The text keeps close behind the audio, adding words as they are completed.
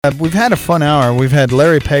We've had a fun hour. We've had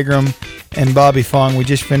Larry Pegram and Bobby Fong. We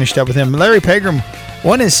just finished up with him. Larry Pegram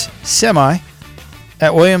won his semi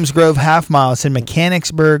at Williams Grove Half Mile. It's in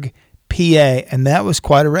Mechanicsburg, PA, and that was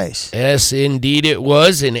quite a race. Yes, indeed it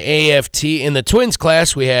was. In AFT, in the twins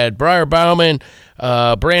class, we had Briar Bauman,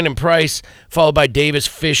 Brandon Price, followed by Davis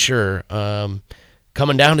Fisher.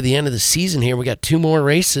 Coming down to the end of the season here, we got 2 more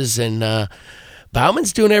races, and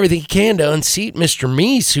Bauman's doing everything he can to unseat Mr.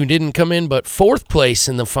 Meese, who didn't come in but 4th place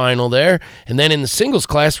in the final there. And then in the singles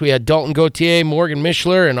class, we had Dalton Gauthier, Morgan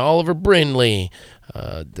Mischler, and Oliver Brindley.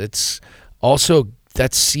 This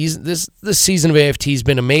season of AFT has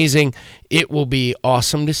been amazing. It will be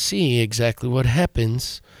awesome to see exactly what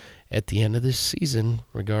happens at the end of this season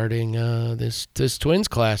regarding this twins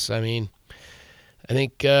class. I mean, I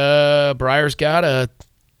think Briar's got a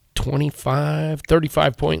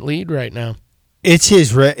 35-point lead right now. It's his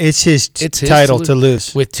title to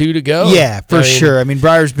lose with 2 to go. Yeah, for sure. I mean,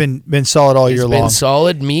 Briar's been solid all year long. He's been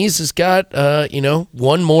solid. Meese has got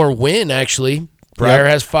 1 more win actually. Briar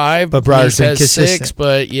has 5, but Briar's been has consistent. 6.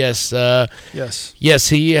 But yes,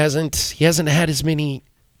 he hasn't had as many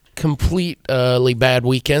completely bad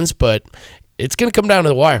weekends, but it's going to come down to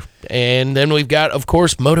the wire. And then we've got, of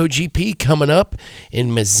course, MotoGP coming up in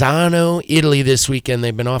Misano, Italy this weekend.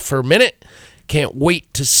 They've been off for a minute. Can't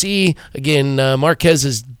wait to see. Again, Marquez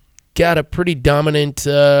has got a pretty dominant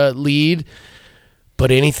lead, but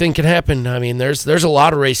anything can happen. I mean, there's a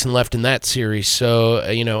lot of racing left in that series. So,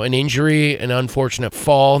 an injury, an unfortunate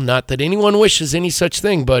fall, not that anyone wishes any such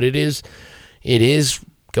thing, but it is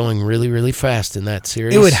going really, really fast in that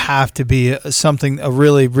series. It would have to be a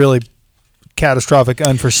really, really catastrophic,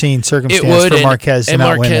 unforeseen circumstance for Marquez to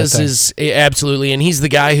not win that thing. Marquez is absolutely, and he's the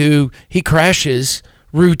guy who he crashes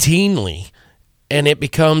routinely. And it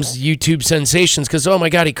becomes YouTube sensations because, oh, my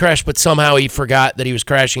God, he crashed, but somehow he forgot that he was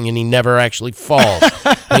crashing and he never actually falls.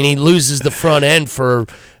 And he loses the front end for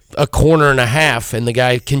a corner and a half, and the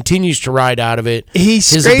guy continues to ride out of it. He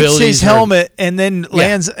scrapes his helmet and then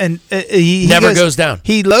lands, and he never goes down.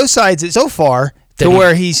 He low sides it so far to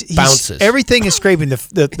where he's bounces. Everything is scraping, the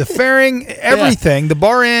fairing, everything, the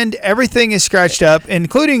bar end, everything is scratched up,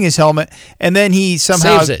 including his helmet, and then he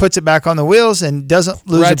somehow puts it back on the wheels and doesn't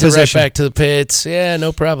lose a position. Right back to the pits. Yeah,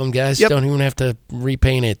 no problem, guys. Yep. Don't even have to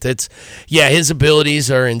repaint it. His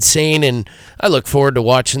abilities are insane, and I look forward to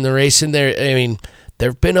watching the race in there. I mean, there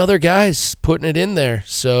have been other guys putting it in there,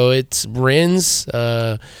 so it's Rins.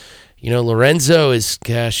 Lorenzo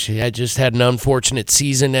he just had an unfortunate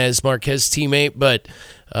season as Marquez teammate, but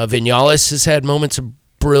Vinales has had moments of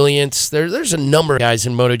brilliance. There's a number of guys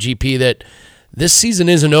in MotoGP that this season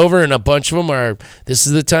isn't over, and a bunch of them are. This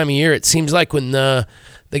is the time of year. It seems like when the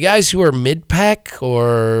guys who are mid-pack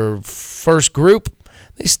or first group,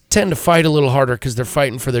 they tend to fight a little harder because they're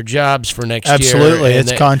fighting for their jobs for next year. Absolutely,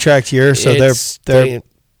 it's contract year, so they're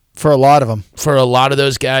for a lot of them. For a lot of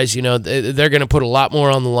those guys, they're going to put a lot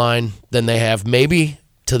more on the line than they have maybe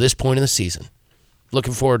to this point in the season.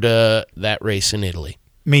 Looking forward to that race in Italy.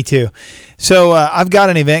 Me too. So I've got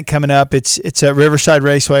an event coming up. It's at Riverside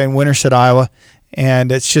Raceway in Winterset, Iowa,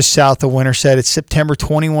 and it's just south of Winterset. It's September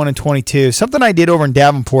 21 and 22. Something I did over in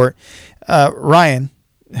Davenport. Ryan,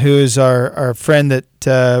 who is our friend that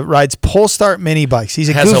rides Polestar mini bikes. He's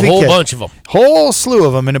has goofy a whole kid. bunch of them. Whole slew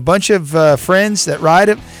of them, and a bunch of friends that ride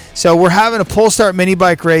it. So we're having a Polestar mini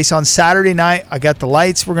bike race on Saturday night. I got the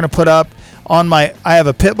lights we're going to put up on I have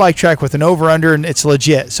a pit bike track with an over-under, and it's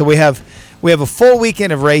legit. So we have a full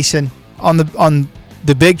weekend of racing on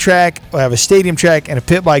the big track. We have a stadium track and a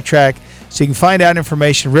pit bike track. So you can find out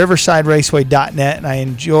information riversideraceway.net, and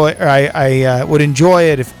I would enjoy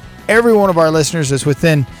it if every one of our listeners that's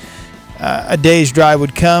within a day's drive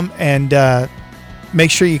would come and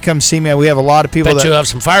make sure you come see me. We have a lot of people. Bet you'll have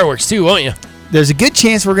some fireworks too, won't you? There's a good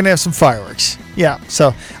chance we're going to have some fireworks. Yeah. So,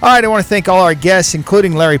 all right, I want to thank all our guests,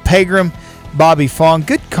 including Larry Pegram, Bobby Fong.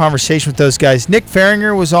 Good conversation with those guys. Nick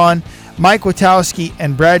Farringer was on, Mike Witowski,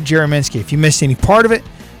 and Brad Jereminski. If you missed any part of it,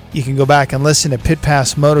 you can go back and listen at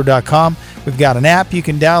pitpassmoto.com. We've got an app you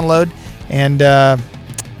can download, and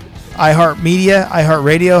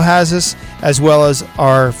iHeartRadio has us, as well as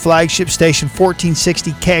our flagship station,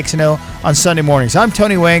 1460 KXNO on Sunday mornings. I'm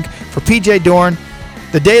Tony Wank for PJ Dorn,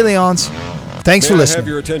 the De Leons. Thanks for listening. Have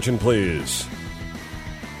your attention, please.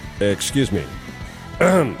 Excuse me.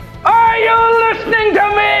 Are you listening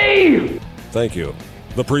to me? Thank you.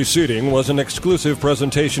 The preceding was an exclusive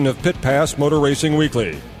presentation of Pit Pass Motor Racing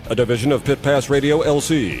Weekly, a division of Pit Pass Radio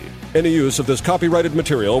LC. Any use of this copyrighted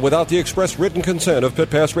material without the express written consent of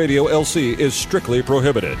Pit Pass Radio LC is strictly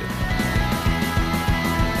prohibited.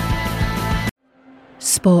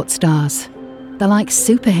 Sports stars. They're like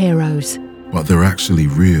superheroes. but they're actually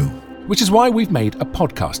real. Which is why we've made a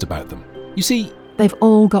podcast about them. You see, they've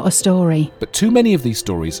all got a story. But too many of these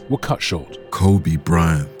stories were cut short. Kobe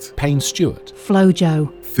Bryant, Payne Stewart,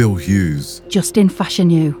 Flojo, Phil Hughes, Justin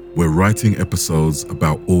Fashanu. We're writing episodes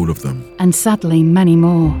about all of them. And sadly, many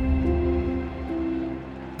more.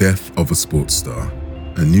 Death of a Sports Star,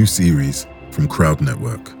 a new series from Crowd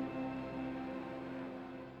Network.